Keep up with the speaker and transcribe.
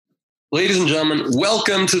Ladies and gentlemen,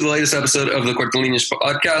 welcome to the latest episode of the Cortelinias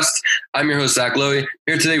podcast. I'm your host, Zach Lowy,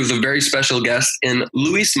 here today with a very special guest in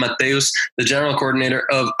Luis Mateus, the general coordinator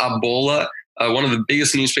of A Bola, one of the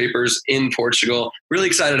biggest newspapers in Portugal. Really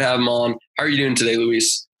excited to have him on. How are you doing today,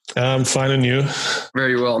 Luis? I'm fine, and you?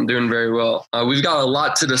 Very well. I'm doing very well. We've got a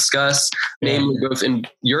lot to discuss, namely both in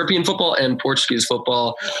European football and Portuguese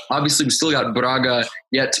football. Obviously, we still got Braga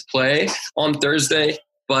yet to play on Thursday,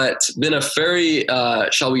 but been a very,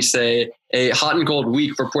 shall we say, a hot and cold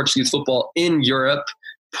week for Portuguese football in Europe.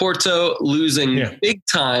 Porto losing big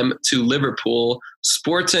time to Liverpool,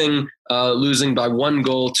 Sporting losing by 1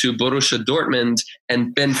 goal to Borussia Dortmund,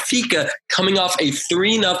 and Benfica coming off a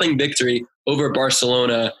 3-0 victory over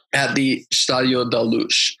Barcelona at the Estádio da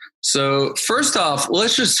Luz. So first off,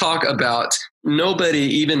 let's just talk about nobody,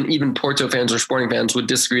 even Porto fans or Sporting fans, would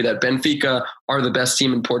disagree that Benfica are the best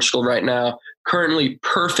team in Portugal right now. Currently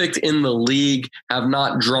perfect in the league, have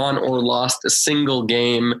not drawn or lost a single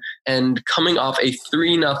game, and coming off a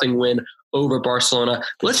 3-0 win over Barcelona.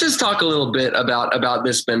 Let's just talk a little bit about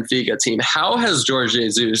this Benfica team. How has Jorge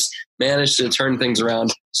Jesus managed to turn things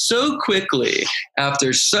around so quickly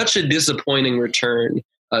after such a disappointing return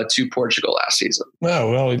to Portugal last season?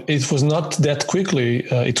 Well, it was not that quickly.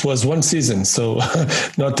 It was one season, so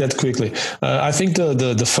not that quickly. I think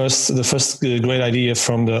the first great idea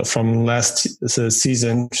from last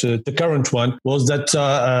season, the current one, was that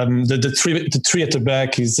the three at the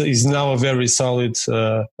back is now a very solid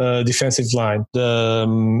defensive line.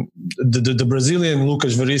 The Brazilian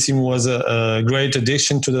Lucas Verissimo was a great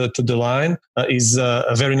addition to the line. Is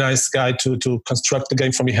a very nice guy to construct the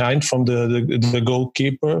game from behind, from the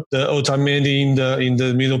goalkeeper. The Otamendi in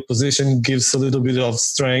the middle position gives a little bit of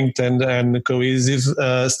strength and cohesive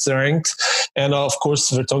strength, and of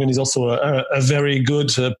course Vertonghen is also a very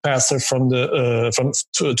good passer from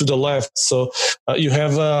to the left. So you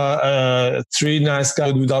have 3 nice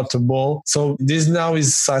guys without the ball. So this now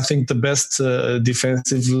is, I think, the best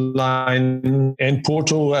defensive line. And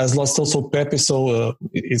Porto has lost also Pepe, so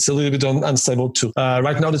it's a little bit unstable too.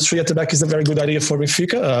 Right now, the 3 at the back is a very good idea for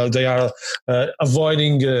Benfica. They are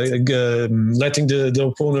avoiding letting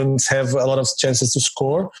the opponents have a lot of chances to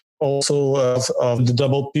score. Also of the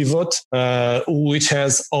double pivot, which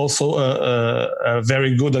has also a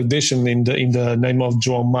very good addition in the name of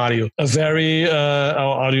João Mario. A very,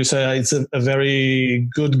 how do you say, it's a very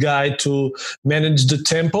good guy to manage the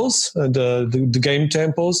tempos, the game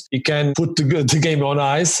tempos. He can put the game on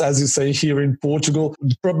ice, as you say here in Portugal.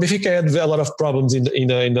 Benfica had a lot of problems in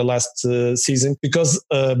the last season because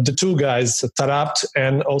the 2 guys, Taarabt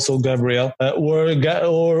and also Gabriel, were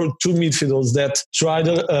 2 midfielders that tried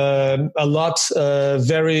a lot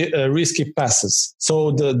very risky passes.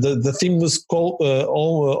 So the team was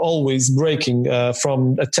always breaking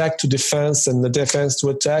from attack to defense and the defense to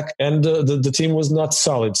attack, and the team was not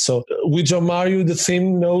solid. So with João Mario, the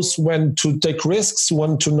team knows when to take risks,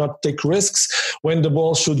 when to not take risks, when the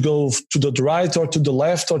ball should go to the right or to the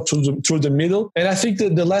left or through the middle. And I think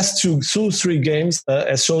that the last 3 games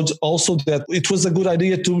has showed also that it was a good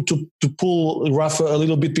idea to pull Rafa a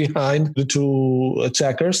little bit behind the 2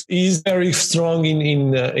 attackers. He's very strong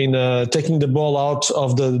in taking the ball out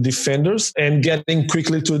of the defenders and getting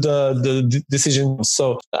quickly to the decision.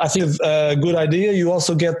 So I think a good idea. You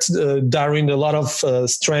also get Darwin a lot of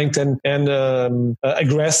strength and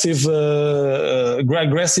aggressive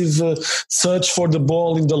search for the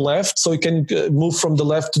ball in the left, so he can move from the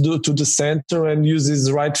left to the center and use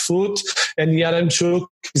his right foot. And Yaremchuk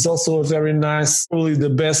is also a very nice, probably the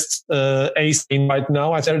best ace in right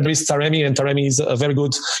now. I think there is Taremi, and Taremi is a very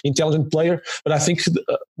good, intelligent player. But I think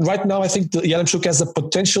right now, Yaremchuk has a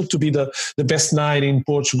potential to be the best 9 in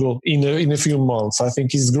Portugal in a few months. I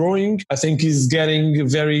think he's growing. I think he's getting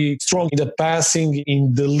very strong in the passing,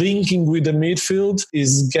 in the linking with the midfield.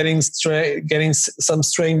 Is getting some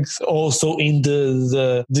strength also in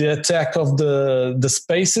the attack of the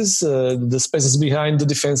spaces behind the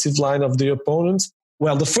defensive line of the opponent.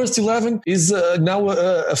 Well, the first 11 is now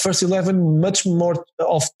a first 11 much more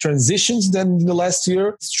of transitions than in the last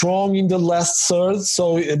year, strong in the last third.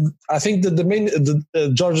 So I think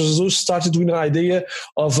that Jorge Jesus started with an idea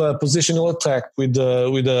of a positional attack with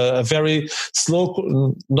a very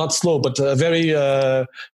slow, not slow, but a very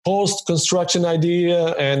post-construction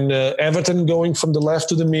idea, and Everton going from the left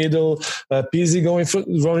to the middle, Pizzi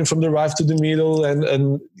running from the right to the middle,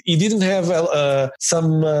 and he didn't have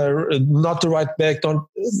not the right back,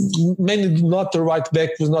 mainly not the right back,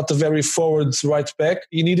 was not a very forward right back.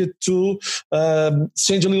 He needed to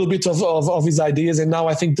change a little bit of his ideas, and now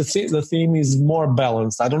I think the theme is more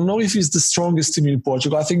balanced. I don't know if he's the strongest team in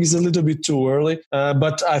Portugal. I think it's a little bit too early,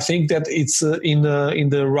 but I think that it's in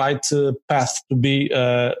the right path to be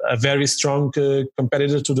a very strong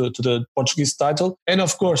competitor to the Portuguese title. And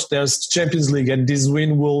of course, there's Champions League, and this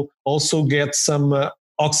win will also get some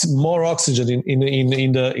more oxygen in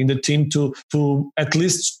the team to at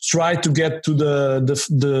least try to get to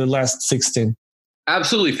the last 16.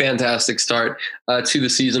 Absolutely fantastic start to the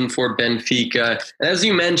season for Benfica. And as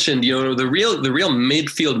you mentioned, the real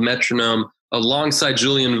midfield metronome alongside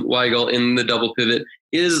Julian Weigl in the double pivot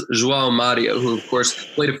is João Mario, who of course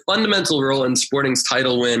played a fundamental role in Sporting's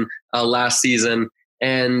title win last season.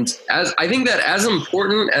 And I think that as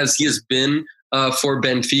important as he has been for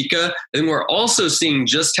Benfica, I think we're also seeing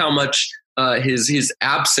just how much his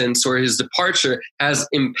absence or his departure has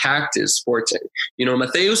impacted Sporting.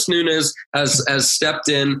 Matheus Nunes has stepped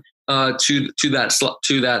in to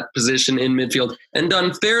that position in midfield and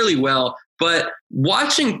done fairly well. But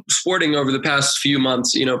watching Sporting over the past few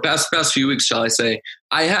months, past few weeks, shall I say,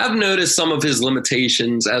 I have noticed some of his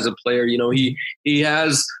limitations as a player. He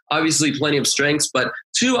has obviously plenty of strengths, but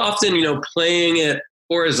too often, playing it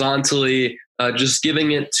horizontally, just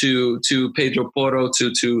giving it to Pedro Porro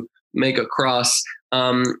to make a cross.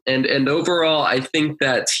 And overall, I think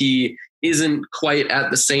that he isn't quite at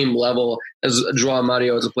the same level as João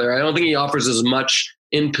Mario as a player. I don't think he offers as much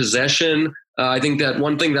in possession. I think that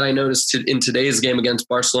one thing that I noticed in today's game against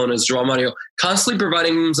Barcelona is João Mario constantly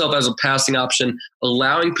providing himself as a passing option,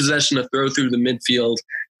 allowing possession to throw through the midfield.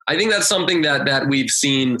 I think that's something that we've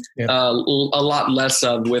seen a lot less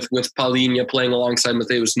of with Palhinha playing alongside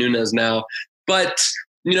Matheus Nunes now. But,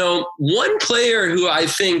 one player who I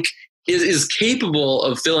think is capable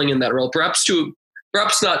of filling in that role, perhaps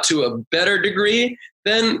not to a better degree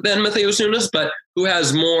than Matheus Nunes, but who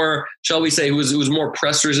has more, shall we say, who's more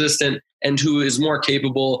press resistant and who is more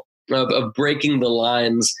capable of breaking the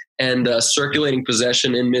lines and circulating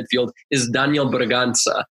possession in midfield is Daniel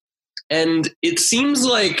Bragança. And it seems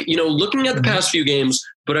like, looking at the past few games,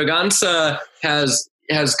 Bragança has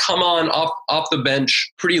come on off the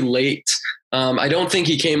bench pretty late. I don't think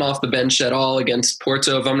he came off the bench at all against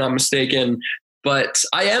Porto, if I'm not mistaken. But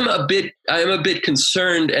I am a bit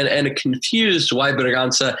concerned and confused why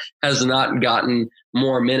Bragança has not gotten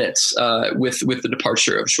more minutes with the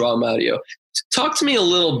departure of João Mario. Talk to me a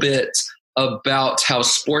little bit about how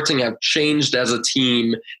Sporting have changed as a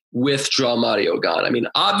team with João Mario gone. I mean,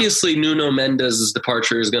 obviously Nuno Mendes'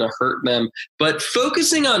 departure is going to hurt them, but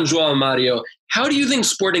focusing on João Mario, how do you think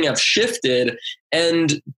Sporting have shifted?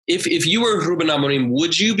 And if you were Ruben Amorim,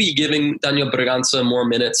 would you be giving Daniel Bragança more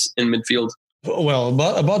minutes in midfield? Well,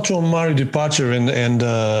 about João Mario departure and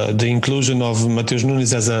the inclusion of Matheus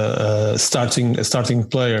Nunes as a starting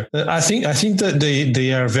player, I think that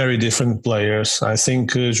they are very different players. I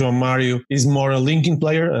think João Mario is more a linking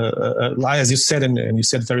player, as you said, and you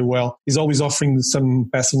said very well. He's always offering some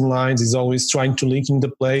passing lines. He's always trying to link in the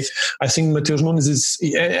play. I think Matheus Nunes is,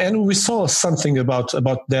 and we saw something about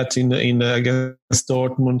that in against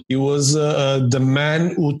Dortmund. He was the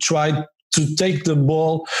man who tried to take the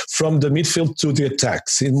ball from the midfield to the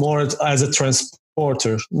attacks, more as a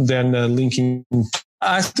transporter than linking.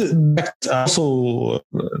 I also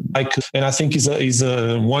like, and I think he's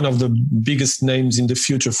one of the biggest names in the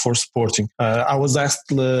future for Sporting. I was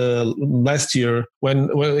asked last year when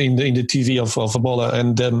in the TV of Bola,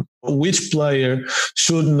 and which player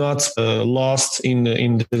should not lost in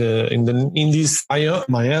this.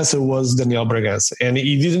 My answer was Daniel Bragança, and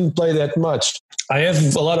he didn't play that much. I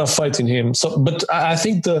have a lot of faith in him. But I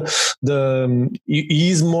think he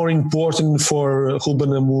is more important for Ruben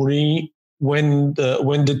Amorim when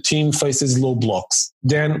the team faces low blocks.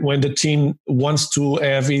 Then when the team wants to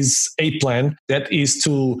have his A plan, that is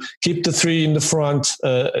to keep the three in the front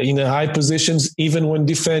in the high positions, even when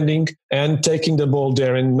defending and taking the ball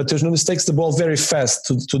there. And Matheus Nunes takes the ball very fast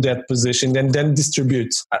to that position and then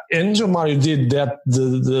distributes. And João Mario did that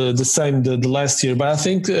the same the last year. But I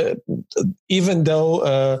think even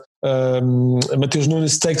though Matheus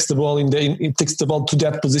Nunes takes the ball takes the ball to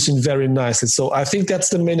that position very nicely. So I think that's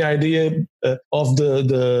the main idea of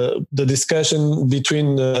the discussion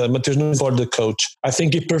between Matheus Nunes or the coach. I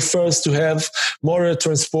think he prefers to have more a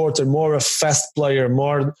transporter, more a fast player,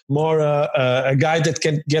 more a guy that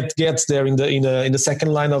can get there in the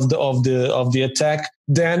second line of the attack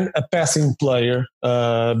than a passing player,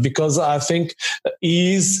 because I think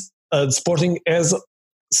he is Sporting as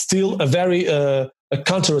still a very a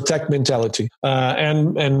counter-attack mentality,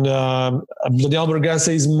 and Daniel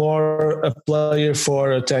Bragança is more a player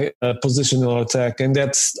for positional attack, and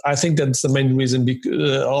I think that's the main reason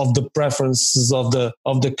of the preferences of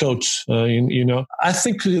the coach. I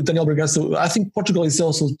think Daniel Bragança. I think Portugal is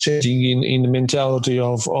also changing in the mentality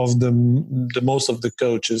of the most of the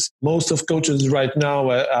coaches. Most of coaches right now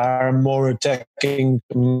are more attacking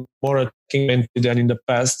than in the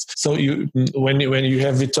past. So when you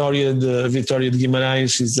have Vitória de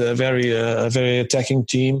Guimarães is a very attacking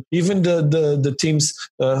team. Even the teams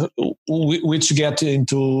which get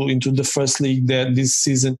into the first league that this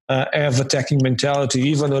season have attacking mentality.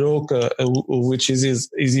 Even Arouca, which is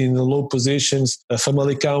in the low positions,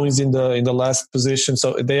 Famalicão is in the last position.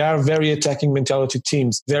 So they are very attacking mentality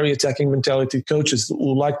teams, very attacking mentality coaches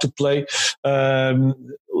who like to play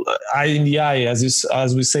eye in the eye,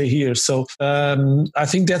 as we say here. So I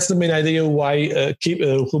think that's the main idea why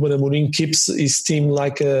Ruben Amorim keeps his team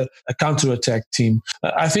like a counter-attack team.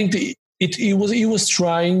 I think he was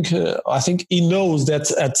trying. I think he knows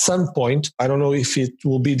that at some point, I don't know if it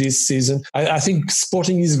will be this season. I think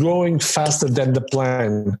Sporting is growing faster than the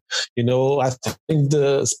plan. I think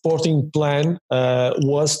the Sporting plan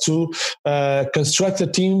was to construct a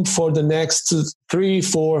team for the next 3,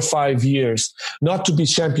 4, 5 years, not to be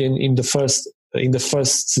champion in the first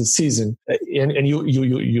season, and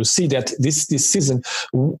you see that this season,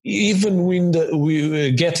 even when we were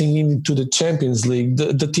getting into the Champions League,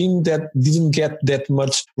 the team that didn't get that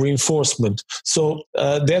much reinforcement. So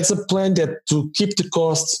there's a plan that to keep the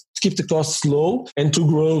costs low and to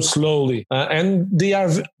grow slowly, and they are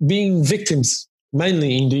being victims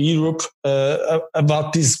mainly in the Europe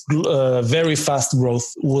about this very fast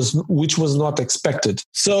growth which was not expected.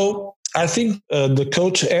 So I think the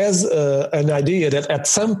coach has an idea that at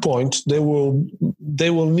some point they will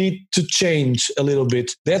need to change a little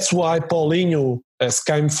bit. That's why Paulinho has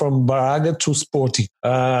come from Braga to Sporting.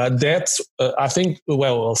 That's I think.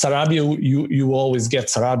 Well, Sarabia, you always get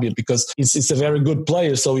Sarabia because it's a very good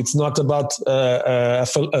player. So it's not about a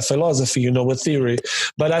philosophy, a theory.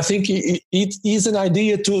 But I think it is an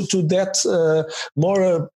idea to that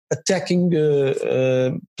more. Attacking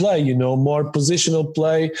play, more positional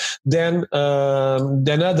play than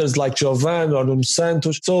others like Jovan or Nuno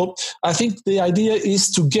Santos. So I think the idea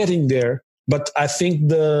is to getting there, but I think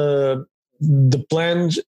the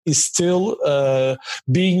plan is still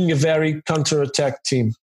being a very counter-attack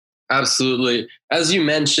team. Absolutely. As you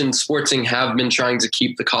mentioned, Sporting have been trying to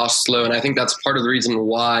keep the costs low, and I think that's part of the reason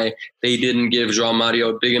why they didn't give João Mario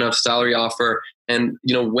a big enough salary offer and,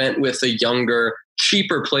 went with a younger,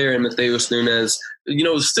 cheaper player in Matheus Nunes.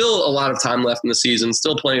 Still a lot of time left in the season,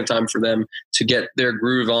 still plenty of time for them to get their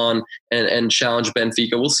groove on and challenge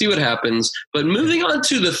Benfica. We'll see what happens. But moving on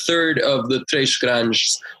to the third of the Três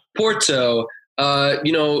Grandes, Porto,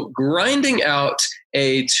 grinding out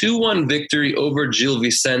a 2-1 victory over Gil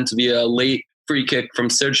Vicente via a late free kick from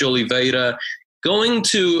Sergio Oliveira, going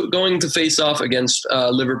to face off against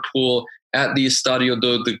Liverpool at the Estadio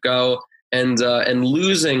do Dragão and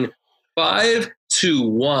losing 5-1,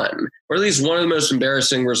 or at least one of the most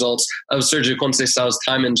embarrassing results of Sergio Conceição's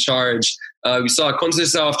time in charge. We saw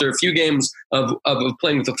Conceição after a few games of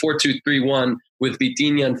playing with a 4-2-3-1 with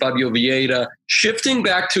Vitinha and Fabio Vieira, shifting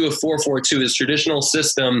back to a 4-4-2, his traditional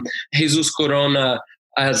system. Jesus Corona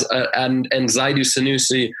and Zaidu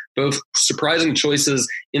Sanusi, both surprising choices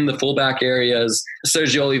in the fullback areas.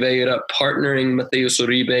 Sergio Oliveira partnering Matheus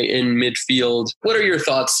Uribe in midfield. What are your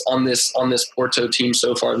thoughts on this Porto team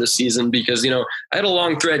so far this season? Because, I had a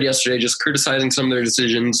long thread yesterday just criticizing some of their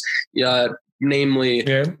decisions, namely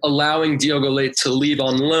allowing Diogo Leite to leave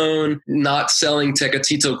on loan, not selling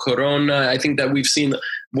Tecatito Corona. I think that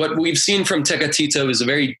what we've seen from Tecatito is a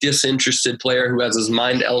very disinterested player who has his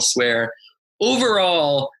mind elsewhere.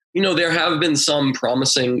 Overall, there have been some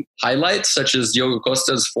promising highlights, such as Diogo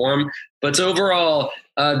Costa's form, but overall,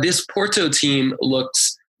 this Porto team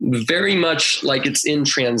looks very much like it's in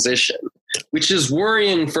transition, which is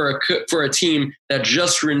worrying for a team that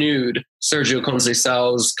just renewed Sergio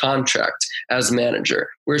Conceição's contract as manager.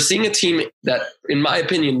 We're seeing a team that, in my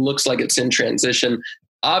opinion, looks like it's in transition.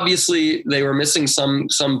 Obviously, they were missing some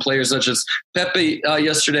players such as Pepe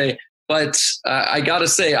yesterday, but I got to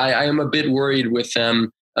say, I am a bit worried with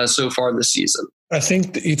them so far this season. I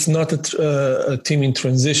think it's not a team in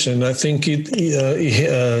transition. I think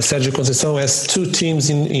Sergio Conceição has two teams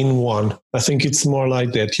in one. I think it's more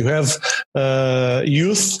like that. You have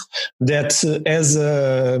youth that has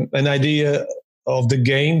an idea of the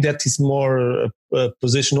game that is more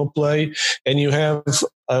positional play, and you have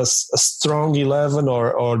a strong 11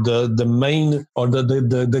 or the main or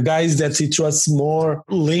the guys that he trusts more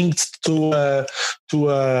linked to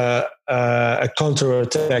a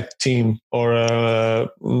counter-attack team, or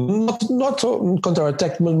not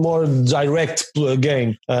counter-attack, but more direct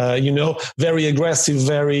game. Very aggressive,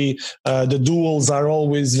 very the duels are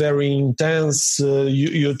always very intense.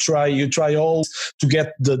 You try all to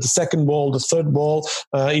get the second ball, the third ball.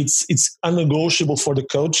 It's unnegotiable for the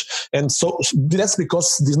coach, and so that's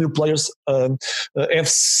because these new players have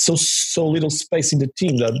so little space in the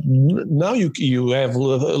team that now you have a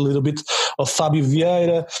little bit of Fábio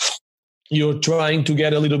Vieira. You're trying to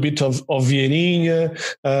get a little bit of Vieirinha.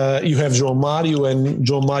 You have João Mário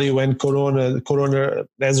and Corona. Corona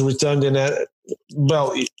has returned, and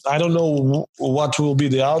well, I don't know what will be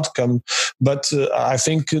the outcome, but I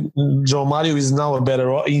think João Mário is now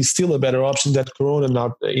he's still a better option than Corona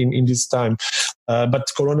now in this time. But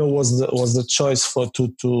Corona was the choice to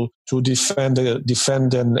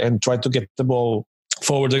defend and try to get the ball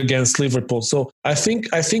forward against Liverpool. So I think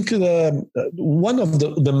one of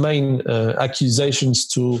the main accusations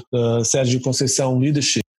to Sérgio Conceição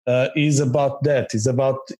leadership is about that.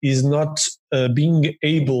 Is not being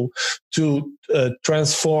able to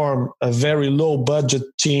transform a very low budget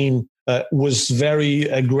team. Was very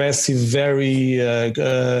aggressive, very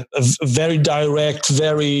direct,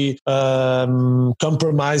 very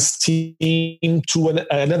compromised team to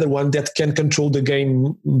another one that can control the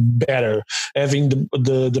game better, having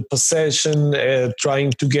the possession,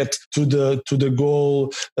 trying to get to the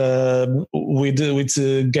goal with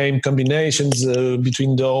game combinations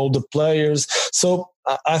between all the players. So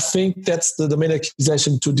I think that's the main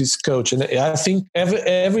accusation to this coach, and I think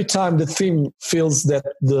every time the team feels that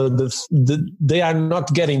they are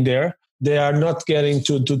not getting there, they are not getting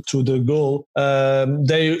to the goal,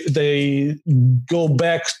 they go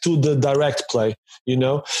back to the direct play.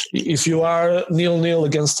 If you are 0-0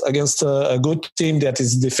 against a good team that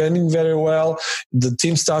is defending very well, the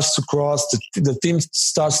team starts to cross, the team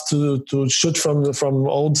starts to shoot from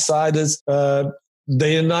all sides.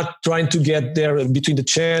 They are not trying to get there between the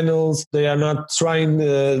channels. They are not trying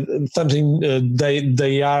something.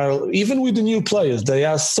 They are, even with the new players, they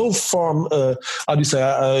are so firm. How do you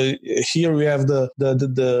say? Here we have the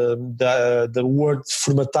word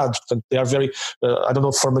formatado. They are very, I don't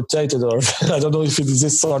know, formatted, or I don't know if it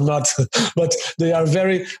exists or not, but they are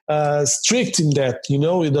very strict in that.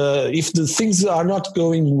 If the things are not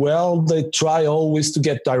going well, they try always to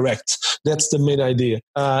get direct. That's the main idea.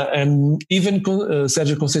 And even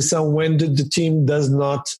Sérgio Conceição, when the team is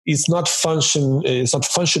not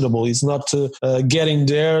functionable, it's not getting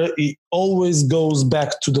there, it always goes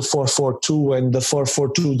back to the 4-4-2 and the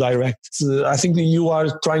 4-4-2 direct. I think you are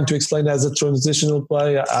trying to explain as a transitional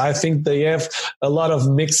play. I think they have a lot of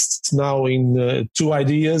mixed now in two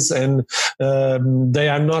ideas, and they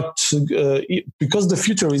are not because the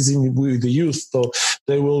future is with the youth. So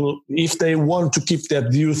they will, if they want to keep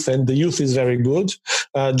that youth, and the youth is very good,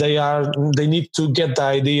 they need to get the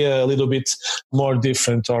idea a little bit more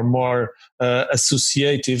different or more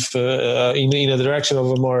associative in a direction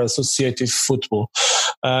of a more associative football.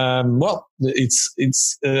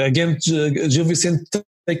 It's again, Gil Vicente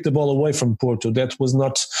take the ball away from Porto. That was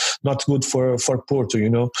not good for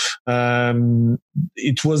Porto.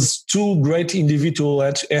 It was two great individual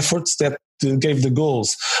efforts that gave the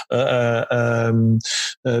goals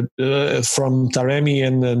from Taremi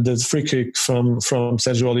and the free kick from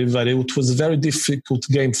Sérgio Oliveira. It was a very difficult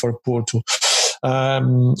game for Porto.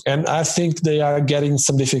 And I think they are getting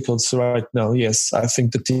some difficulties right now. Yes, I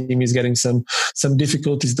think the team is getting some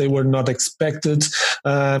difficulties they were not expected.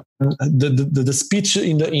 The speech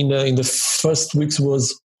in the first weeks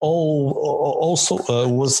was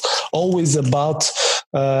was always about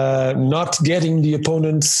not getting the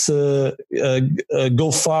opponents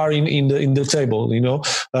go far in the table.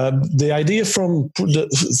 The idea from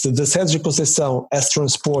the Sérgio Conceição as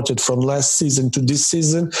transported from last season to this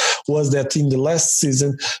season was that in the last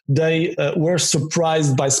season they were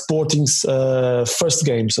surprised by Sporting's first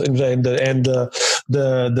games and the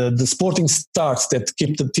Sporting starts that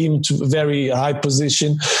keep the team to very high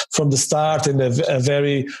position from the start, and a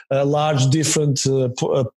very large difference of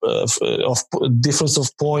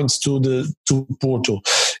points to Porto.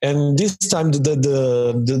 And this time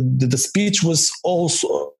the speech was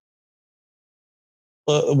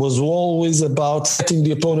always about letting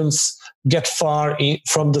the opponents get far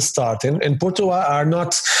from the start, and Porto are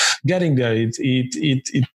not getting there.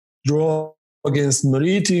 It draw against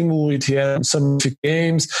Marítimo. It had some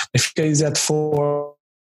games. Benfica is at 4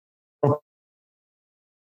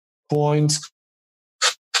 points.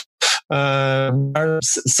 They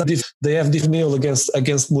have different nil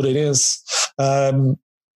against Moreirense.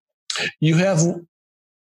 You have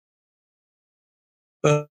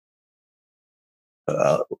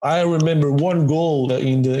I remember one goal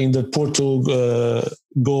in the Porto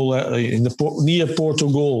goal in the near Porto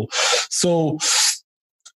goal. So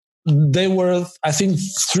they were, I think,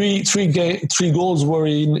 three goals were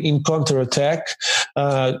in counter attack.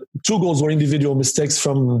 2 goals were individual mistakes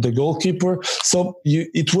from the goalkeeper. So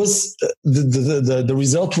it was the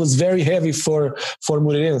result was very heavy for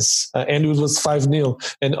Moreirense, and it was 5-0.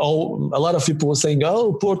 And a lot of people were saying,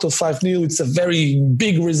 "Oh, Porto 5-0, it's a very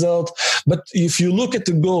big result." But if you look at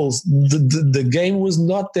the goals, the game was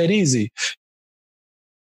not that easy.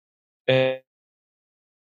 And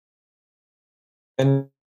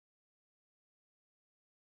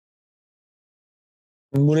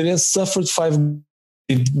Moreirense suffered 5.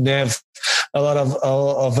 Didn't have a lot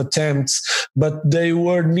of attempts, but they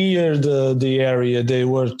were near the area. They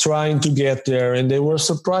were trying to get there, and they were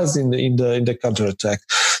surprised in the counter attack.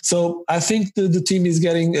 So I think the team is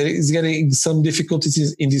getting some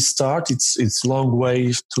difficulties in this start. It's long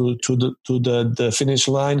way to the finish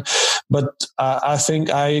line, but I think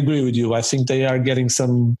I agree with you. I think they are getting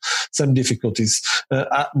some difficulties.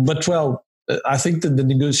 I think that the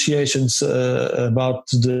negotiations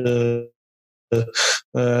about the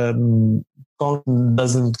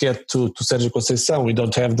doesn't get to Sérgio Conceição. We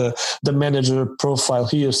don't have the manager profile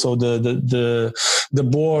here, so the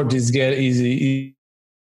board is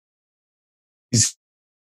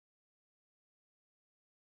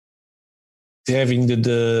having the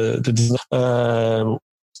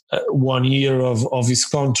 1 year of his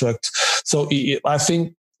contract. So I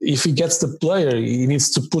think if he gets the player, he needs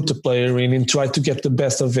to put the player in and try to get the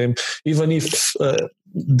best of him, even if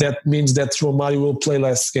that means that Romário will play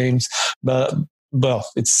less games. But well,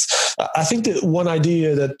 I think that one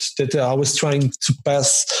idea that I was trying to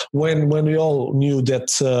pass when we all knew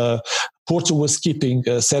that Porto was keeping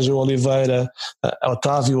Sérgio Oliveira,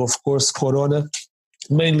 Otávio, of course, Corona.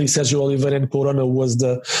 Mainly Sérgio Oliveira and Corona was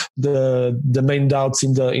the main doubts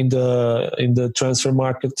in the transfer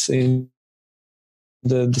market, in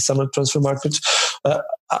the summer transfer market.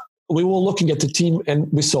 We were looking at the team and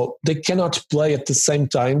we saw they cannot play at the same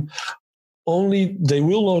time. They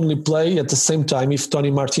will only play at the same time if Tony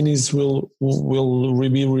Martinez will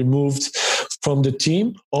be removed from the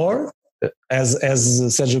team, or as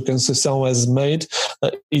Sérgio Conceição has made,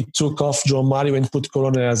 he took off João Mário and put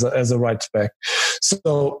Corona as a right back.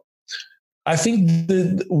 So I think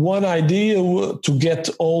the one idea to get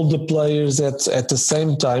all the players at the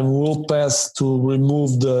same time will pass to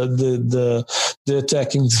remove the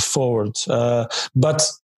attacking forward.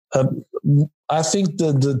 But I think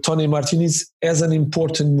the Tony Martinez has an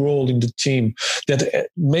important role in the team, that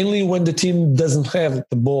mainly when the team doesn't have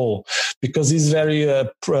the ball, because he's very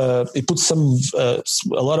he puts a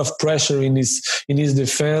lot of pressure in his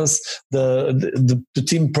defense. The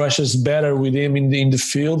team pressures better with him in the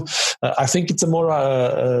field. I think it's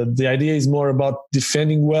the idea is more about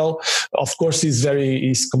defending well. Of course, he's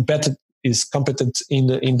competent. Is competent in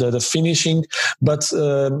the finishing, but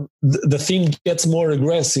the team gets more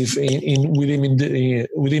aggressive with him in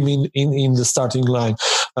the starting line.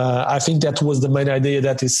 I think that was the main idea.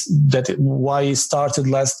 That why he started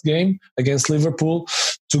last game against Liverpool,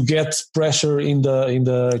 to get pressure in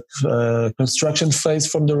the construction phase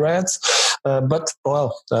from the Reds. But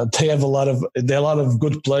they have a lot of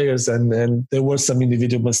good players, and there were some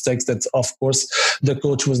individual mistakes that, of course, the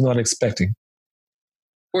coach was not expecting.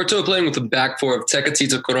 Porto playing with a back four of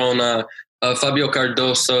Tecatito Corona, Fabio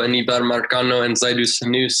Cardoso, Aníbal Marcano, and Zaidu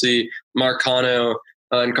Sanusi. Marcano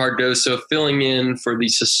and Cardoso filling in for the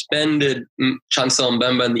suspended Chancel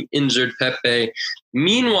Mbemba and the injured Pepe.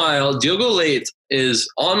 Meanwhile, Diogo Leite is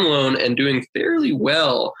on loan and doing fairly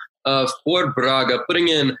well for Braga, putting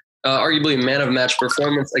in arguably a man-of-match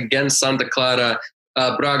performance against Santa Clara.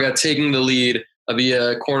 Braga taking the lead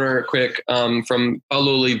via corner quick from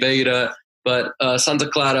Paulo Oliveira. But Santa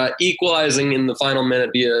Clara equalizing in the final minute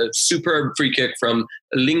via superb free kick from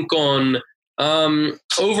Lincoln.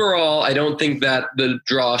 Overall, I don't think that the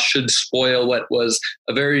draw should spoil what was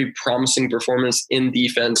a very promising performance in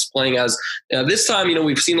defense, playing as this time,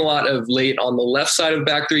 we've seen a lot of Leite on the left side of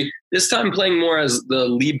back three. This time playing more as the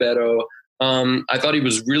libero. I thought he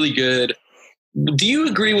was really good. Do you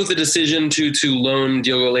agree with the decision to loan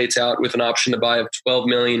Diogo Leite out with an option to buy of 12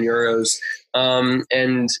 million euros?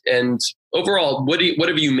 And overall, what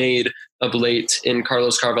have you made of Leite in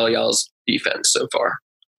Carlos Carvalhal's defense so far?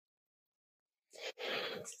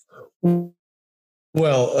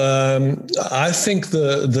 Well, I think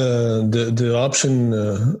the option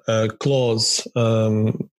clause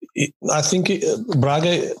I think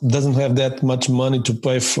Braga doesn't have that much money to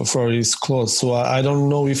pay for his clothes, so I don't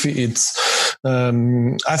know if it's.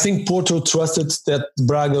 I think Porto trusted that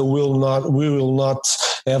Braga will not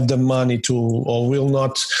have the money to, or will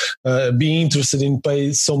not be interested in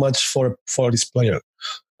pay so much for this player.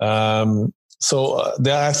 I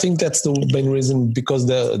think that's the main reason, because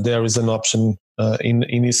there is an option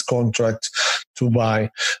in his contract to buy.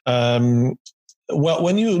 Well,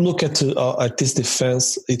 when you look at this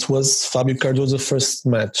defense, it was Fabio Cardoso's first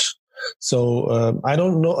match. So I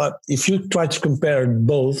don't know if you try to compare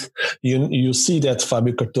both. You see that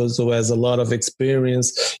Fabio Cardoso has a lot of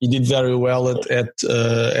experience. He did very well at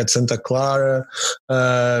Santa Clara.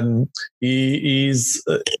 He is,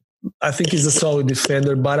 I think, he's a solid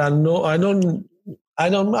defender. But I'm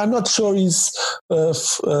not sure he's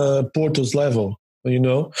Porto's level. You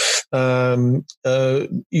know,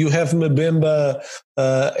 you have Mbemba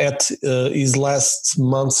at his last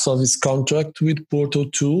months of his contract with Porto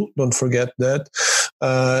too. Don't forget that.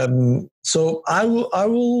 So I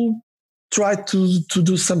will try to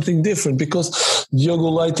do something different, because Diogo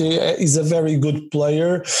Leite is a very good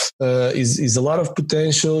player. Is a lot of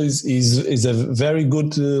potential. Is a very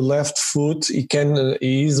good left foot. He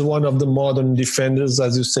is one of the modern defenders,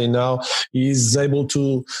 as you say now. He is able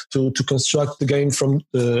to construct the game from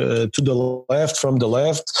the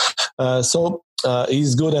left. So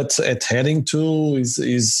he's good at heading too.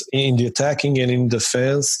 Is in the attacking and in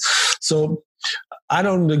defense. So I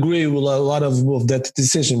don't agree with a lot of that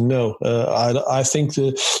decision. No, I think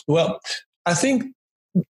I think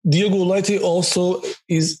Diogo Leite also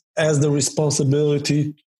has the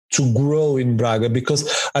responsibility to grow in Braga, because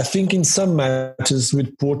I think in some matches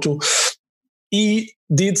with Porto, he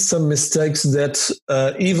did some mistakes that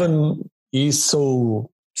even he's so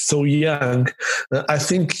young. I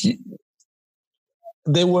think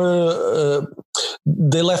they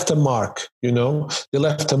left a mark, they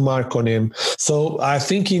left a mark on him. So I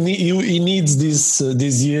think he needs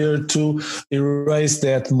this year to erase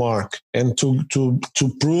that mark and to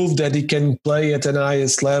prove that he can play at an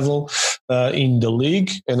highest level in the league,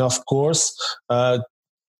 and of course to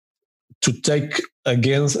take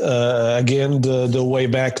again the way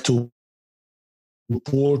back to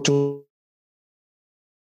Porto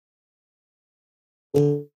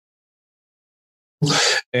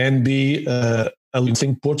and be I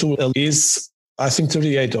think Portugal is, I think,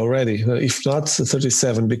 38 already, if not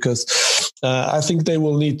 37, because I think they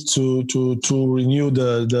will need to renew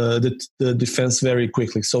the defense very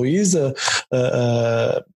quickly. So he is a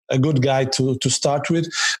good guy to start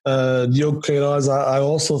with. Diogo Queiroz, I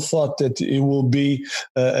also thought that he will be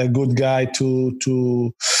a good guy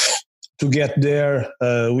to get there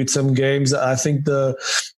with some games. I think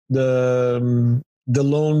the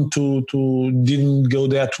loan to didn't go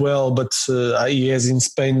that well, but he is in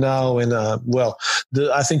Spain now, and I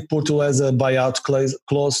think Porto has a buyout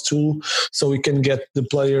clause too, so he can get the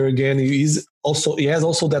player again. He has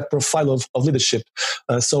also that profile of leadership,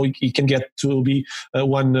 so he can get to be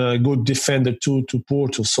one good defender to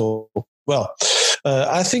Porto. So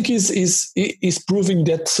I think he's proving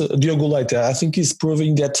that Diogo Leite. I think he's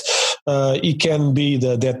proving that he can be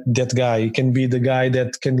that guy. He can be the guy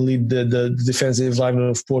that can lead the defensive line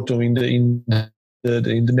of Porto in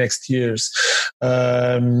the next years.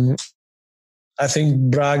 I think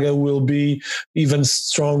Braga will be even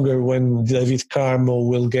stronger when David Carmo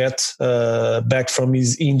will get back from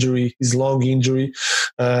his long injury,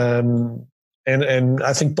 and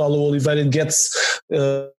I think Paulo Oliveira gets.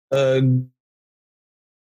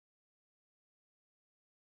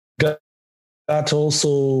 Got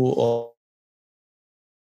also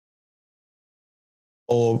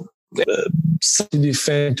or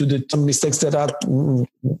defend to the mistakes that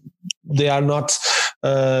they are not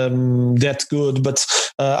that good, but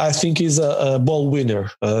I think he's a ball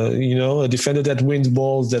winner, a defender that wins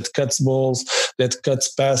balls, that cuts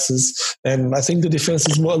passes, and I think the defense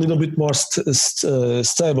is a little bit more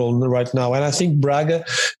stable right now, and I think Braga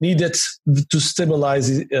needed to stabilize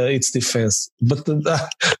its defense, but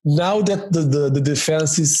now that the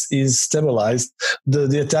defense is stabilized,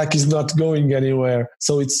 the attack is not going anywhere,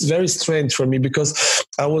 so it's very strange for me, because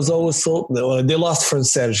I was always they lost Fran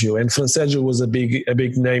Sergio, and Fran Sergio was a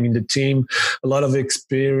big name in the team, a lot of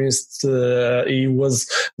experience. He was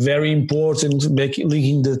very important,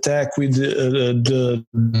 linking the attack with the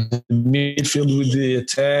midfield with the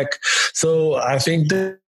attack. So I think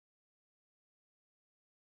that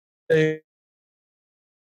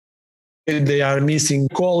they are missing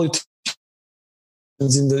quality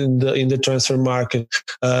in the transfer market.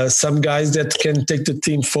 Some guys that can take the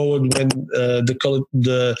team forward when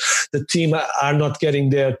the team are not getting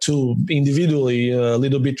there too. Individually, a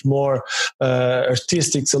little bit more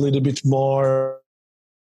artistic, a little bit more.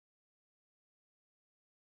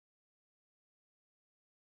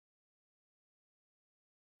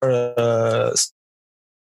 I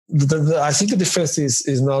think the defense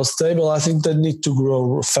is now stable. I think they need to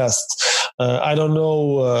grow fast. I don't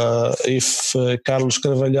know if Carlos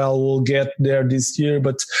Carvalhal will get there this year,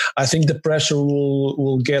 but I think the pressure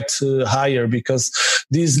will get higher because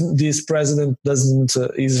this president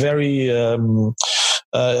is very.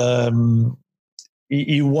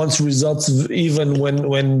 He wants results even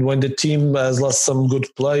when the team has lost some good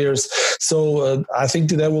players. So I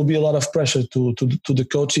think there will be a lot of pressure to the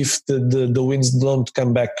coach if the wins don't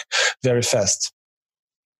come back very fast.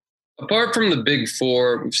 Apart from the Big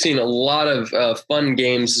Four, we've seen a lot of fun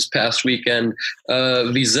games this past weekend.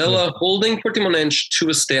 Vizela holding Portimonense to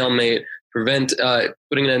a stalemate, putting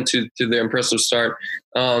an end to their impressive start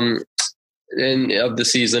of the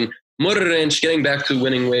season. Moreirense getting back to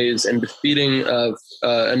winning ways and defeating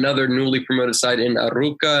another newly promoted side in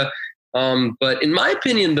Arouca. But in my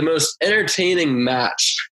opinion, the most entertaining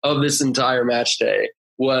match of this entire match day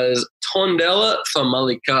was Tondela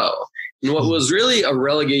Famalicão. And what was really a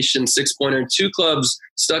relegation 6-pointer, two clubs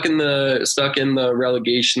stuck in the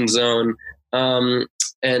relegation zone, and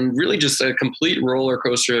really just a complete roller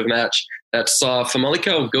coaster of match that saw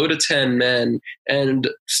Famalicão go to 10 men and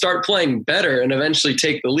start playing better and eventually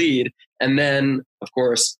take the lead, and then, of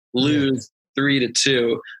course, lose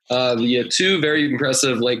 3-2. The two very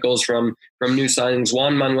impressive late goals from new signings,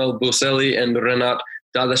 Juan Manuel Boselli and Renat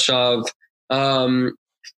Dadashov.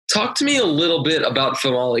 Talk to me a little bit about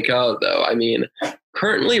Famalicão, though. I mean,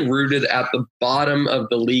 currently rooted at the bottom of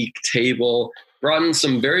the league table, brought in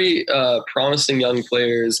some very promising young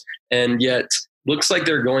players, and yet looks like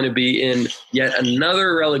they're going to be in yet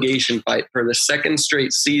another relegation fight for the second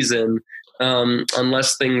straight season,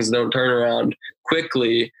 unless things don't turn around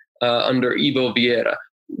quickly under Ivo Vieira.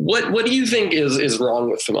 What do you think is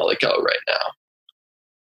wrong with Famalicão right now?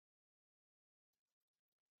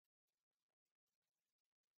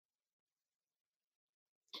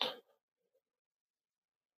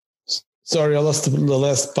 Sorry, I lost the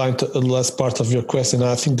last part of your question.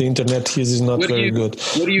 I think the internet here is not very good.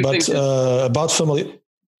 What do you think? About Famalicão.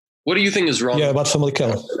 What do you think is wrong? Yeah, about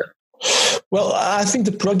Famalicão. Well, I think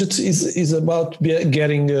the project is about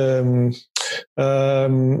getting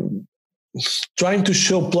trying to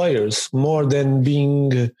show players more than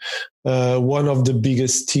being one of the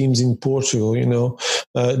biggest teams in Portugal. You know,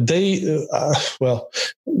 I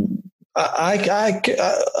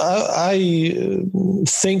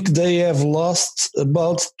think they have lost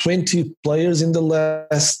about 20 players in the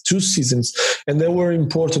last 2 seasons, and they were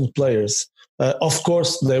important players. Of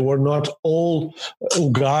course, they were not all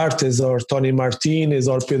Ugartes or Tony Martinez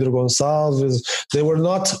or Pedro Gonçalves. They were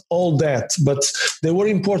not all that, but they were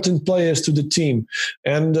important players to the team.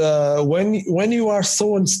 And when you are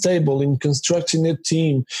so unstable in constructing a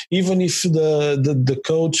team, even if the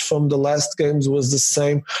coach from the last games was the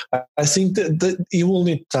same, I think that you will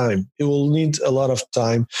need time. You will need a lot of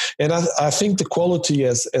time. And I think the quality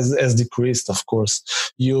has decreased, of course.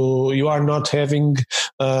 You are not having...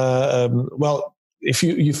 If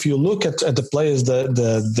you look at the players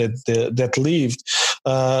that left,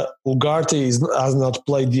 Ugarte has not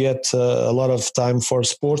played yet a lot of time for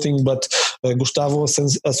Sporting, but Gustavo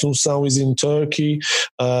Assunção is in Turkey.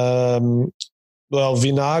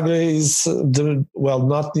 Vinagre is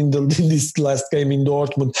not in this last game in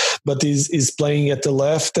Dortmund, but is playing at the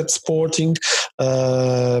left at Sporting.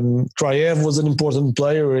 Kraev was an important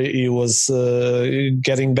player. He was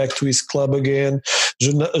getting back to his club again.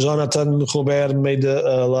 Jonathan Robert made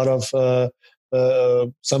a lot of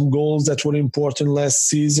some goals that were important last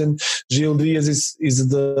season. Gil Dias is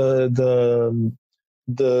the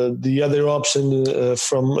other option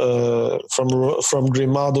from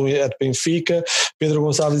Grimaldo at Benfica. Pedro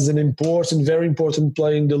Gonçalves is an very important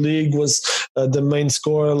player in the league, was the main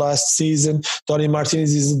scorer last season. Tony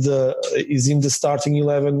Martinez is in the starting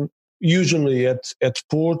 11, usually at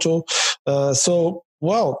Porto. It's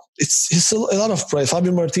a lot of praise.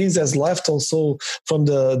 Fabio Martins has left also from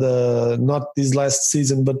the not this last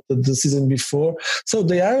season, but the season before. So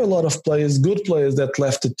there are a lot of players, good players that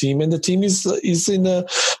left the team, and the team is in a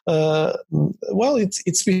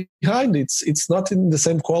it's behind. It's not in the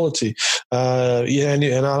same quality. I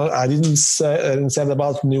didn't say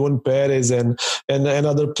about Newan Perez and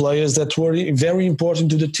other players that were very important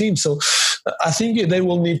to the team. So I think they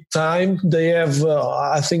will need time. They have,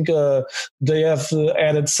 they have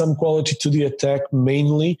added some quality to the attack,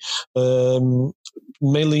 mainly in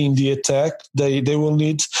the attack. They will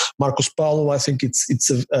need Marcos Paulo. I think it's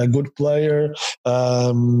a good player.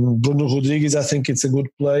 Bruno Rodrigues, I think it's a good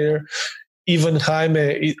player. Even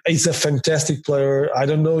Jaime is a fantastic player. I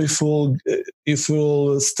don't know if we'll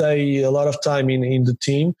stay a lot of time in the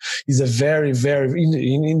team. He's a very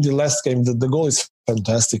in the last game. The goal is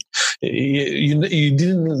fantastic. He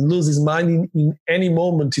didn't lose his mind in any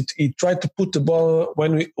moment. He tried to put the ball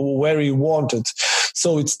where he wanted.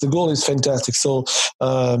 So the goal is fantastic. So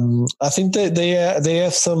I think they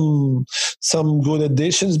have some good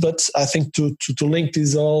additions, but I think to link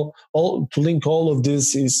this all of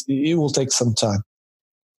this it will take some time.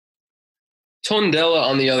 Tondela,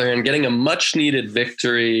 on the other hand, getting a much needed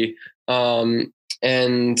victory. And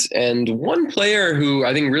one player who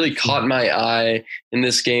I think really caught my eye in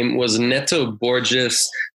this game was Neto Borges,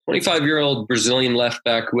 25-year-old Brazilian left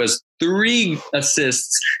back who has 3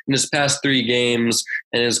 assists in his past 3 games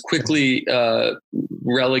and has quickly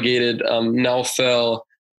relegated Naufel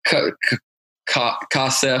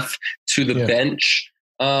Kasef to the bench.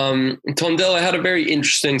 Tondela had a very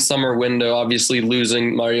interesting summer window, obviously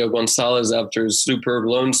losing Mario Gonzalez after his superb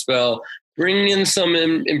loan spell, bringing in some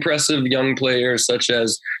impressive young players such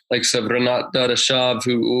as Renat Darashav,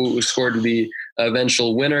 who scored the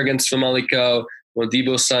eventual winner against Famalicão,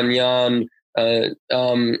 Modibo Sanyan,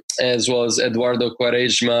 as well as Eduardo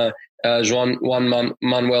Quaresma, Juan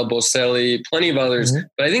Manuel Bocelli, plenty of others. Mm-hmm.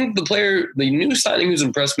 But I think the new signing who's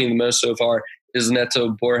impressed me the most so far is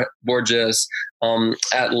Neto Borges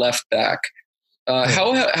at left back.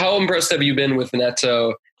 How impressed have you been with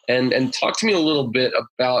Neto? And talk to me a little bit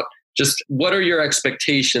about just what are your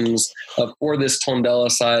expectations for this Tondela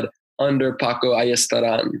side under Paco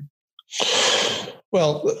Ayestaran?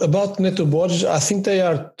 Well, about Neto Borges, I think they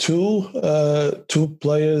are two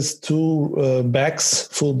players, backs,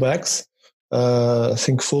 full backs. I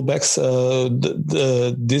think fullbacks,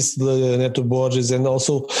 the Neto Borges and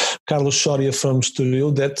also Carlos Soria from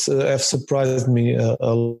Estoril that have surprised me a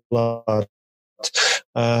lot.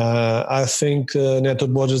 I think Neto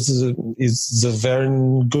Borges is a very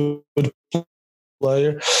good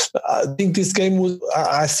player. I think this game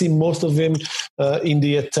I see most of him in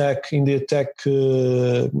the attack.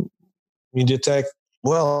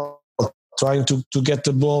 Well, trying to get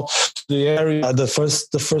the ball to the area. The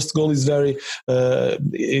first goal is very.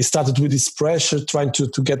 He started with his pressure, trying to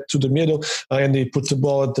get to the middle, and he put the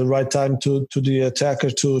ball at the right time to the attacker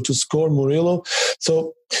to score, Murillo.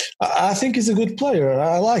 So I think he's a good player.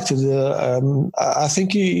 I liked it. I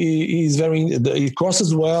think he's he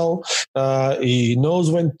crosses well. He knows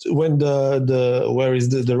when where is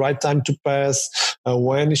the right time to pass,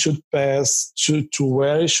 when he should pass, to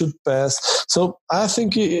where he should pass. So I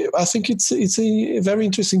think it's a very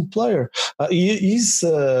interesting player. He's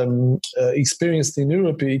experienced in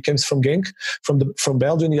Europe. He comes from Genk, from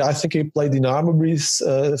Belgium. I think he played in Armabris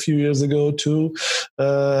a few years ago too.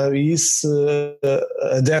 He's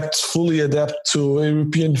fully adapt to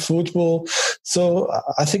European football. So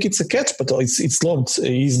I think it's a catch, but it's loaned.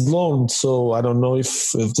 He's loaned, so I don't know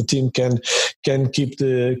if the team can keep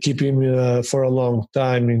him for a long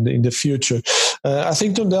time in the future. I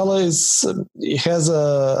think Tondela has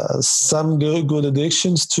some good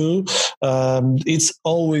addictions too. It's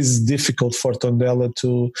always difficult for Tondela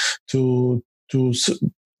to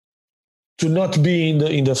not be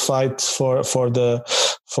in the fight for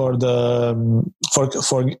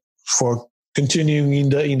continuing in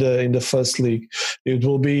the first league. It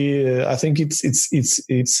will be. I think it's.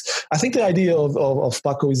 I think the idea of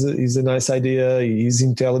Paco is a nice idea. He's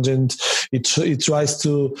intelligent. He tries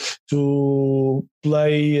to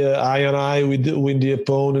play eye on eye with the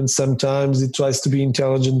opponent. Sometimes he tries to be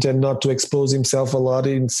intelligent and not to expose himself a lot.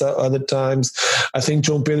 In other times, I think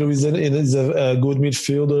João Pedro is a good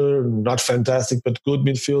midfielder, not fantastic, but good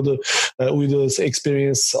midfielder with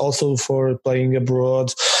experience also for playing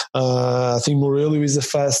abroad. I think Murillo is a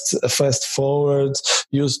fast forward.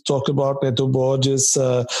 You talk about Neto Borges.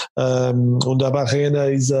 Unda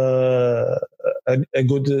Barrena is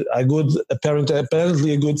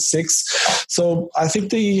apparently a good 6. So I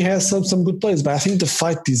think he has some good players, but I think the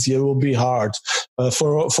fight this year will be hard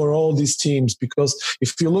for all these teams, because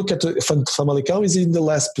if you look at Famalicão is in the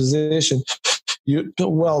last position. You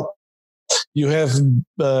have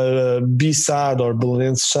B-SAD or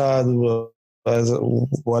Belenenses SAD,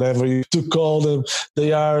 whatever you to call them,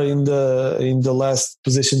 they are in the last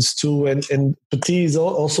positions too. And Petit is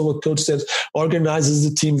also a coach that organizes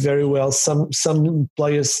the team very well. Some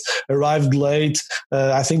players arrived late.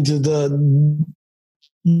 I think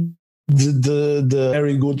the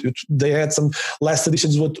very good. They had some last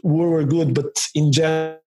editions what were good, but in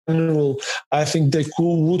general, I think they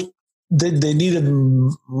needed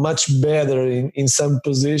much better in some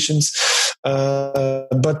positions.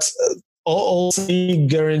 But also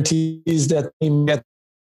guarantees that they met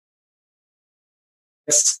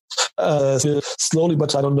slowly,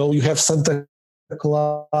 but I don't know. You have Santa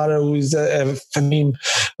Clara, who is Famin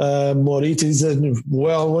Morita is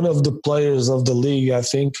one of the players of the league. I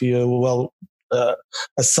think.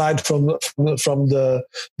 Aside from the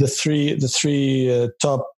three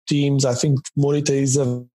top teams, I think Morita is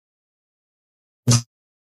a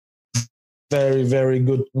very, very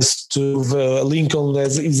good. Lincoln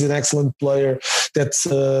is an excellent player. That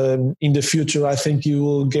in the future, I think you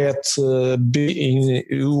will get to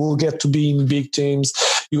be in big teams.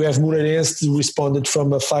 You have Moreirense responded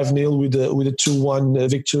from a 5-0 with a 2-1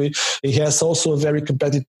 victory. He has also a very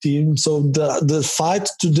competitive team. So the fight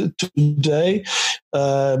today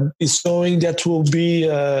is showing that will be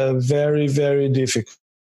very, very difficult.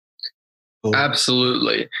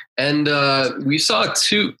 Absolutely, and we saw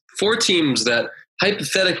 4 teams that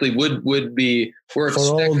hypothetically were expected. For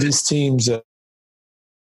all these teams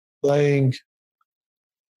playing.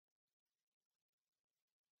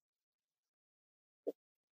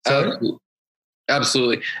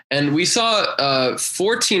 Absolutely. And we saw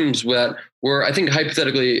 4 teams that were, I think,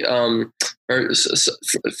 hypothetically, or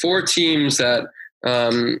 4 teams that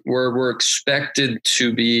were expected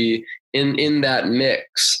to be in that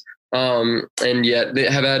mix. And yet they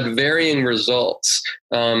have had varying results.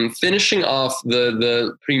 Finishing off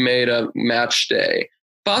the Primeira match day,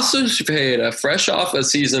 Paços de Ferreira, fresh off a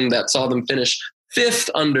season that saw them finish 5th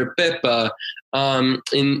under Pepa,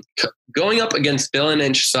 in going up against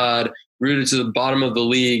Belenenses SAD, rooted to the bottom of the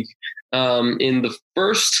league, in the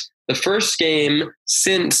first game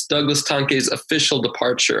since Douglas Tanque's official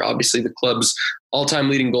departure. Obviously, the club's all-time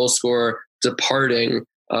leading goal scorer departing,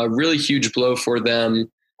 a really huge blow for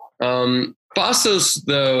them. Paços,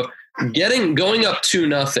 though, going up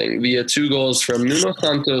 2-0 via 2 goals from Nuno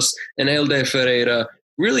Santos and Helder Ferreira,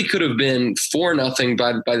 really could have been 4-0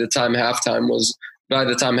 by the time halftime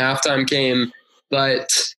came.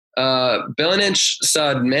 But Belenenses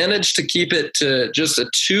SAD managed to keep it to just a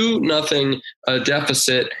 2-0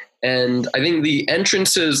 deficit. And I think the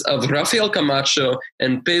entrances of Rafael Camacho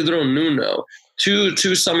and Pedro Nuno, two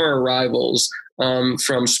summer arrivals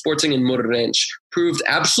from Sporting and Moreirense, proved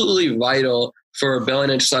absolutely vital for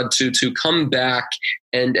Belenenses SAD to come back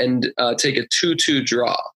and take a 2-2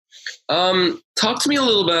 draw. Talk to me a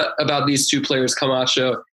little bit about these 2 players,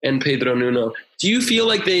 Camacho and Pedro Nuno. Do you feel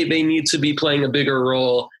like they need to be playing a bigger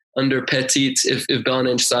role under Petit if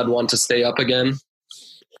Belenenses SAD want to stay up again?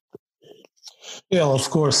 Yeah, of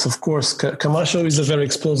course. Camacho is a very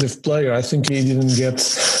explosive player. I think he didn't get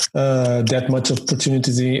that much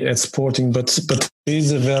opportunity at Sporting, but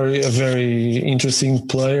he's a very interesting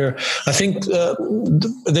player. I think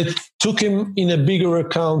they took him in a bigger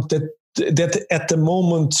account that at the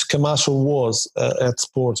moment Camacho was at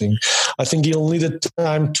Sporting. I think he'll need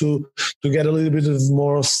time to get a little bit of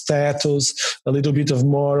more status, a little bit of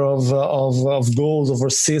more of goals, of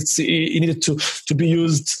assists. He needed to be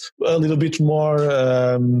used a little bit more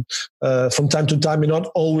from time to time, and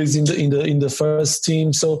not always in the first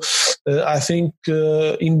team. So I think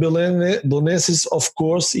in Belenenses, of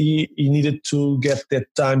course, he needed to get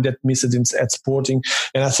that time that missed at Sporting,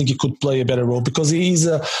 and I think he could play a better role because he is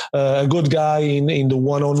a good guy in the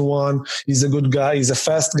one-on-one. He's a good guy. He's a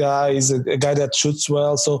fast guy. He's a guy that shoots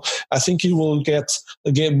well. So I think he will get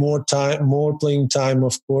more time, more playing time,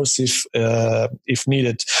 of course, if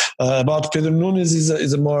needed. About Pedro Nunes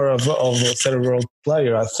is a more of a cerebral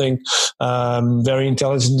player. I think very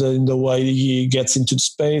intelligent in the way he gets into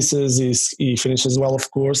spaces. He finishes well, of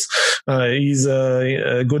course. He's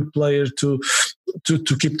a good player to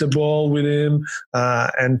keep the ball with him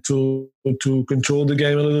and to control the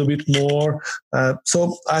game a little bit more.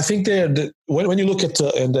 So I think when you look at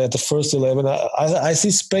the first 11, I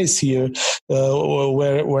see space here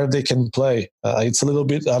where they can play. It's a little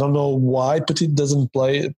bit, I don't know why Petit doesn't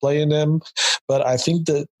play in them, but I think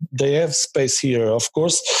that they have space here. Of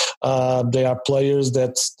course, they are players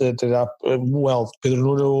that are, Pedro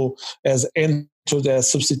Nuno has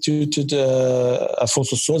substituted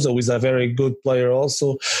Afonso Sousa, who is a very good player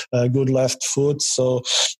also, good left foot, so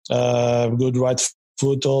good right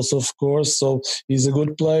foot also, of course. So he's a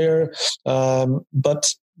good player,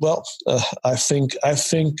 but I think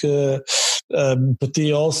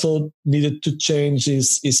Petit also needed to change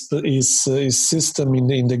his system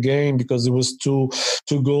in the game because it was two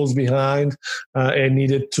goals behind and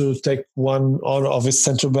needed to take one of his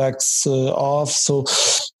centre backs off. So.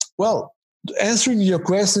 Well, answering your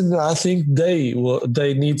question, I think they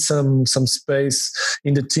need some space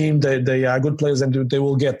in the team. They are good players and they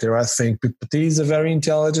will get there. I think, but he's a very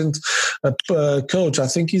intelligent coach. I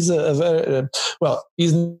think he's a very well.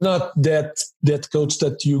 He's not that coach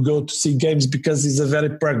that you go to see games because he's a very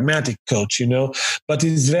pragmatic coach, But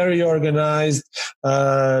he's very organized.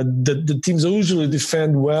 The teams usually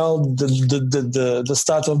defend well. The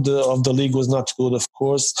start of the league was not good, of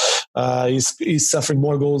course. He's suffering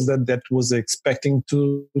more goals than that was expecting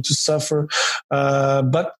to suffer,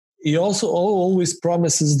 but he also always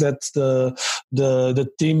promises that the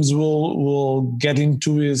teams will get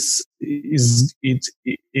into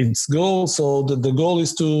its goal. So the goal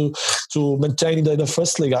is to maintain the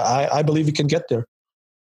first league. I believe he can get there.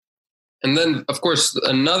 And then, of course,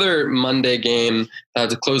 another Monday game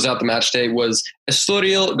to close out the match day was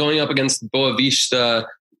Estoril going up against Boavista,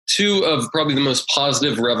 two of probably the most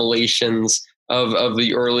positive revelations of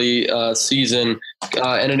the early season,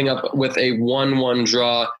 ending up with a 1-1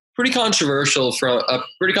 draw. Pretty controversial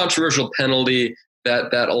penalty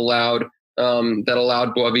that allowed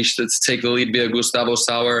Boavista to take the lead via Gustavo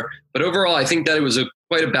Sauer. But overall, I think that it was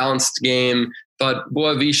quite a balanced game. Thought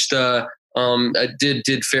Boavista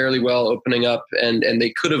did fairly well opening up, and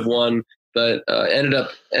they could have won, but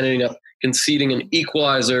ending up conceding an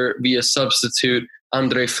equalizer via substitute,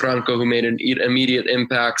 Andre Franco, who made an immediate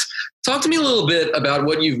impact. Talk to me a little bit about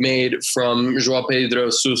what you've made from João Pedro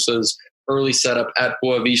Sousa's early setup at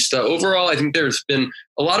Boavista. Overall, I think there's been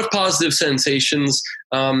a lot of positive sensations.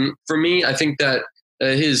 For me, I think that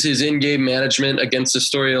his in-game management against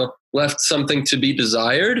Estoril left something to be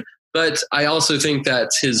desired, but I also think that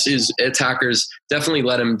his attackers definitely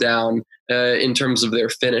let him down in terms of their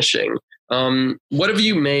finishing. What have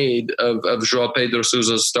you made of João Pedro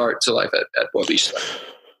Sousa's start to life at Boavista?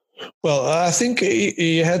 Well, I think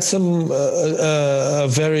he had a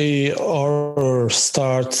very horror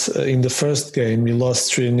start in the first game. He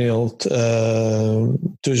lost 3-0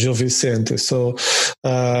 to Gil Vicente. So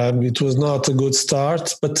it was not a good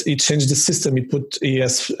start, but he changed the system. He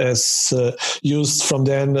has used from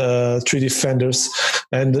then 3 defenders,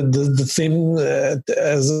 and the team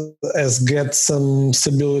has get some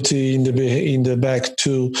stability in the back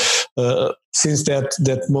too. Since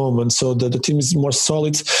that moment, so the team is more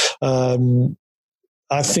solid. I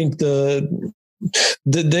think they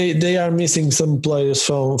are missing some players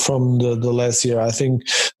from the last year. I think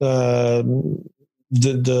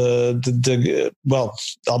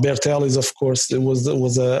Alberto Ellis, of course,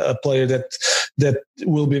 was a player that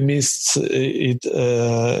will be missed in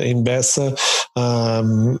Bessa.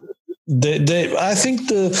 I think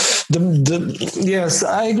yes,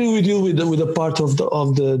 I agree with you with the part of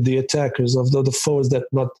the attackers, of the forwards that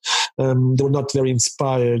they were not very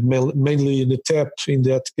inspired. Mainly in the tap in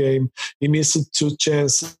that game, he missed 2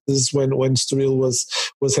 chances when Estoril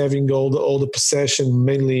was having all the possession.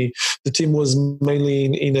 Mainly the team was mainly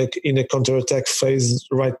in a counter-attack phase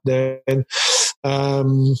right then.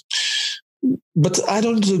 But I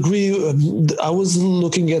don't agree. I was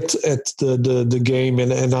looking at the game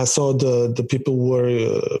and I saw the people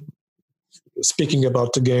were speaking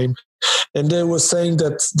about the game, and they were saying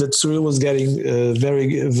that Estoril was getting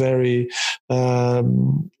very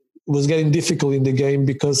was getting difficult in the game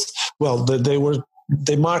because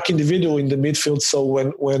they mark individual in the midfield. So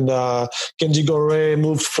when Kenji Gore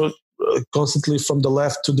moved constantly from the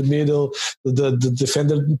left to the middle, the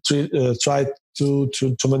defender tried to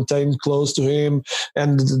maintain close to him,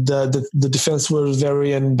 and the defense were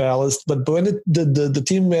very unbalanced. But when the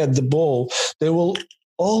team had the ball, they will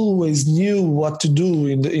always knew what to do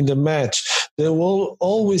in the match. They were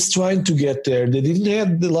always trying to get there. They didn't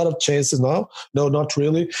have a lot of chances now. No, not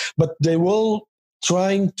really. But they were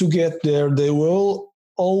trying to get there. They were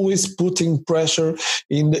always putting pressure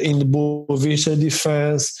in the Boavista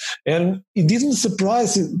defense. And it didn't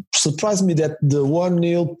surprise me that the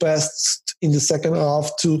 1-0 passed in the second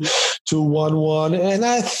half to 1-1. And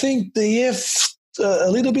I think they have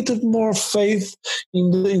a little bit of more faith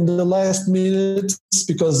in the last minutes,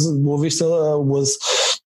 because Boavista was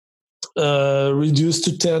reduced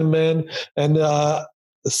to 10 men, and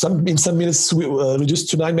in some minutes reduced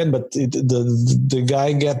to 9 men, but the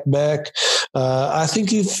guy get back. I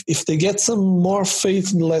think if they get some more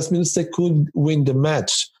faith in the last minutes, they could win the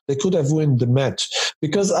match. They could have won the match,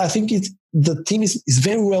 because I think the team is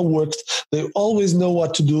very well worked. They always know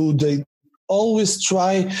what to do. They always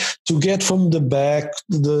try to get from the back.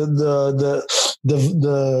 The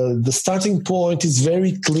the starting point is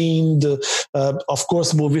very clean. Of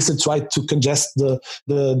course, Boavista tried to congest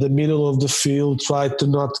the middle of the field, tried to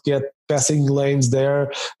not get passing lanes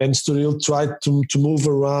there, and Estoril tried to move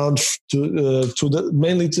around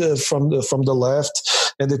mainly from the left,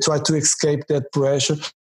 and they tried to escape that pressure.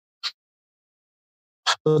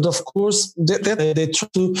 But of course, they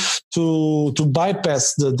tried to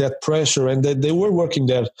bypass that pressure, and they were working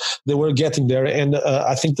there. They were getting there, and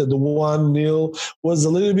I think that the 1-0 was a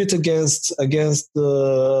little bit against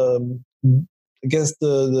the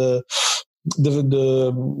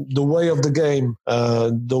way of the game,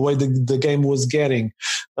 the way the game was getting.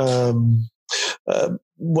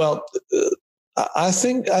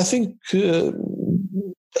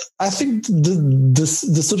 I think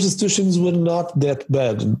the substitutions were not that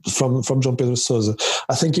bad from João Pedro Sousa.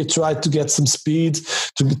 I think he tried to get some speed,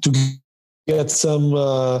 to get some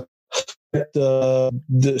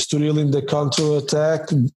the Estoril in the counter attack.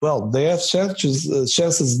 Well, they have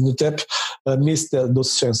chances. Nutep missed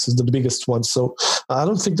those chances, the biggest ones. So I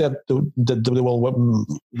don't think that they will.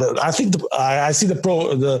 I think I see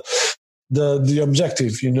the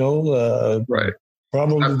objective. Right.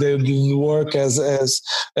 Probably they didn't work as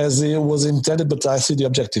it was intended, but I see the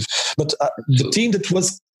objective. But the team that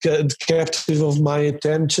was captive of my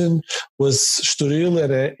attention was Estoril,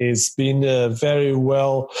 and it's been a very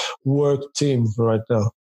well worked team right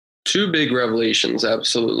now. Two big revelations,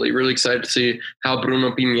 absolutely. Really excited to see how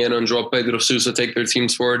Bruno Pinheiro and João Pedro Sousa take their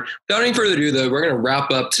teams forward. Without any further ado, though, we're going to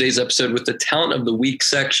wrap up today's episode with the Talent of the Week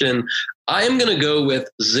section. I am going to go with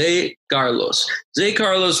Zé Carlos. Zé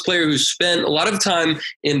Carlos, player who spent a lot of time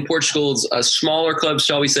in Portugal's smaller clubs,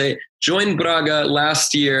 shall we say, joined Braga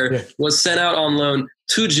last year, was sent out on loan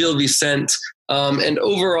to Gil Vicente, and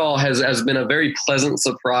overall has been a very pleasant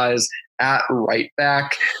surprise at right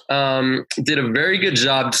back. Did a very good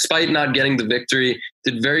job, despite not getting the victory,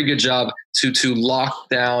 did very good job to lock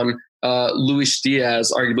down Luis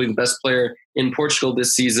Diaz, arguably the best player in Portugal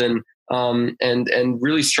this season, and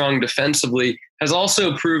really strong defensively. Has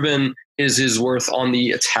also proven his worth on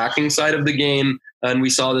the attacking side of the game. And we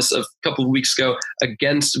saw this a couple of weeks ago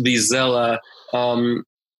against Vizela,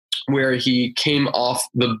 where he came off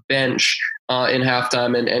the bench in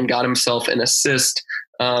halftime and got himself an assist.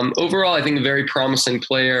 Overall, I think a very promising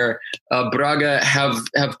player. Braga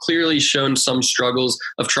have clearly shown some struggles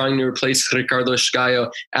of trying to replace Ricardo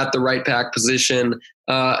Esgaio at the right back position.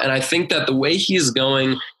 And I think that the way he's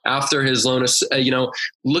going after his loan,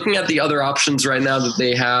 looking at the other options right now that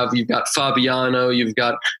they have, you've got Fabiano, you've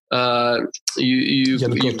got you've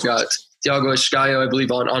got Thiago Esgaio, I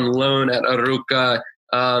believe, on loan at Arouca.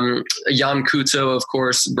 Jan Couto, of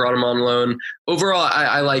course, brought him on loan. Overall,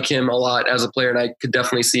 I like him a lot as a player, and I could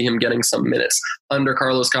definitely see him getting some minutes under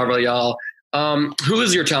Carlos Carvalhal. Who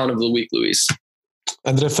is your talent of the week, Luis?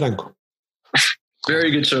 André Franco.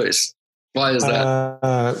 Very good choice. Why is that?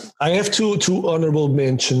 I have two honorable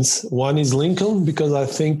mentions. One is Lincoln, because I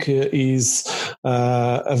think he's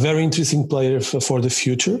a very interesting player for the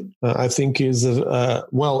future. I think he's a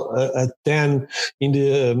 10 in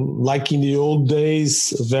the old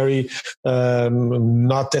days, very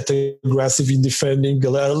not that aggressive in defending.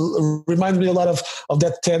 Reminds me a lot of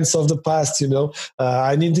that 10s of the past. He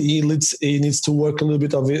needs to work a little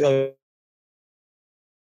bit of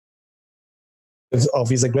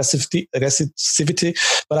his aggressivity,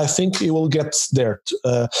 but I think he will get there.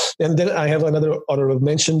 And then I have another honorable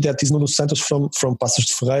mention, that is Nuno Santos from Paços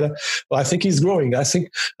de Ferreira. I think he's growing. I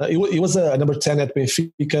think he was a number 10 at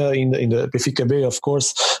Benfica in the Benfica B, of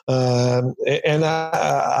course. And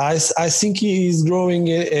I think he is growing,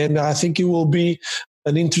 and I think he will be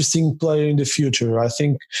an interesting player in the future. I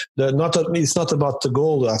think it's not about the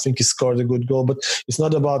goal. I think he scored a good goal, but it's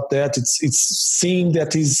not about that. It's seeing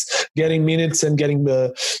that he's getting minutes and getting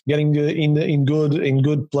in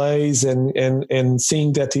good plays, and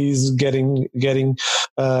seeing that he's getting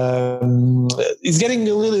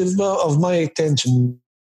a little of my attention.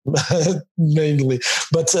 Mainly,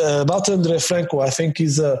 but about André Franco, I think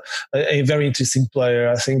he's a very interesting player.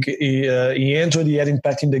 I think he entered, he had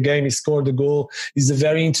impact in the game, he scored the goal. He's a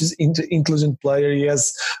very intelligent player. He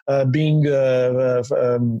has been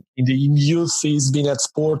in youth, he's been at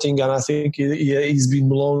Sporting, and I think he's been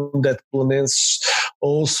loaned at Belenenses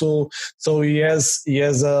also. So he has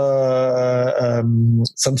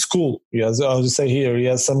some school. He has, I would say here, he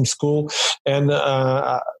has some school, and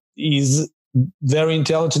he's very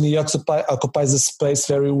intelligent. He occupies the space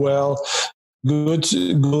very well. Good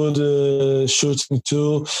shooting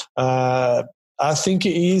too. I think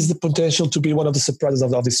he is the potential to be one of the surprises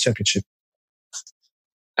of this championship.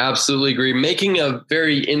 Absolutely agree. Making a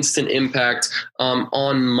very instant impact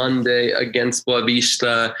on Monday against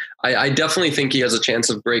Boavista. I definitely think he has a chance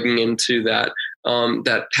of breaking into that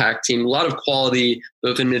pack team. A lot of quality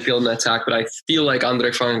both in midfield and attack, but I feel like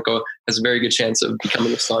Andre Franco has a very good chance of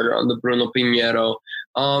becoming a starter on the Bruno Pinheiro.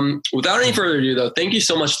 Without any further ado, though, thank you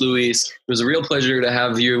so much, Luis. It was a real pleasure to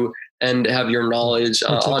have you and have your knowledge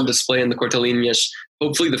on display in the Cortelinhas.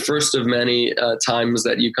 Hopefully the first of many times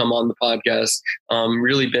that you come on the podcast.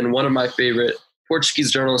 Really been one of my favorite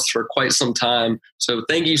Portuguese journalists for quite some time. So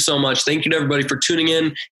thank you so much. Thank you to everybody for tuning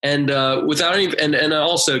in. And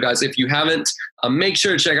also, guys, if you haven't, make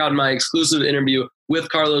sure to check out my exclusive interview with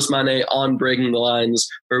Carlos Mané on Breaking the Lines,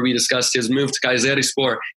 where we discussed his move to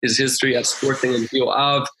Kayserispor, his history at Sporting and Rio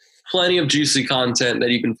Ave. Plenty of juicy content that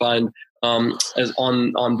you can find as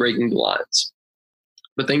on Breaking the Lines.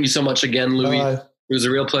 But thank you so much again, Louis. Bye. It was a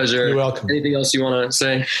real pleasure. You're welcome. Anything else you want to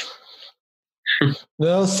say?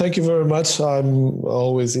 No, thank you very much. It's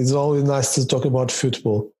always nice to talk about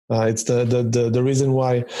football. It's the reason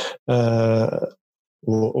why I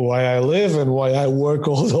live and why I work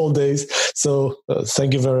all days. So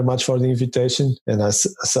thank you very much for the invitation, and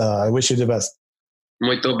I wish you the best.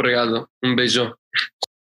 Muito obrigado. Beijo.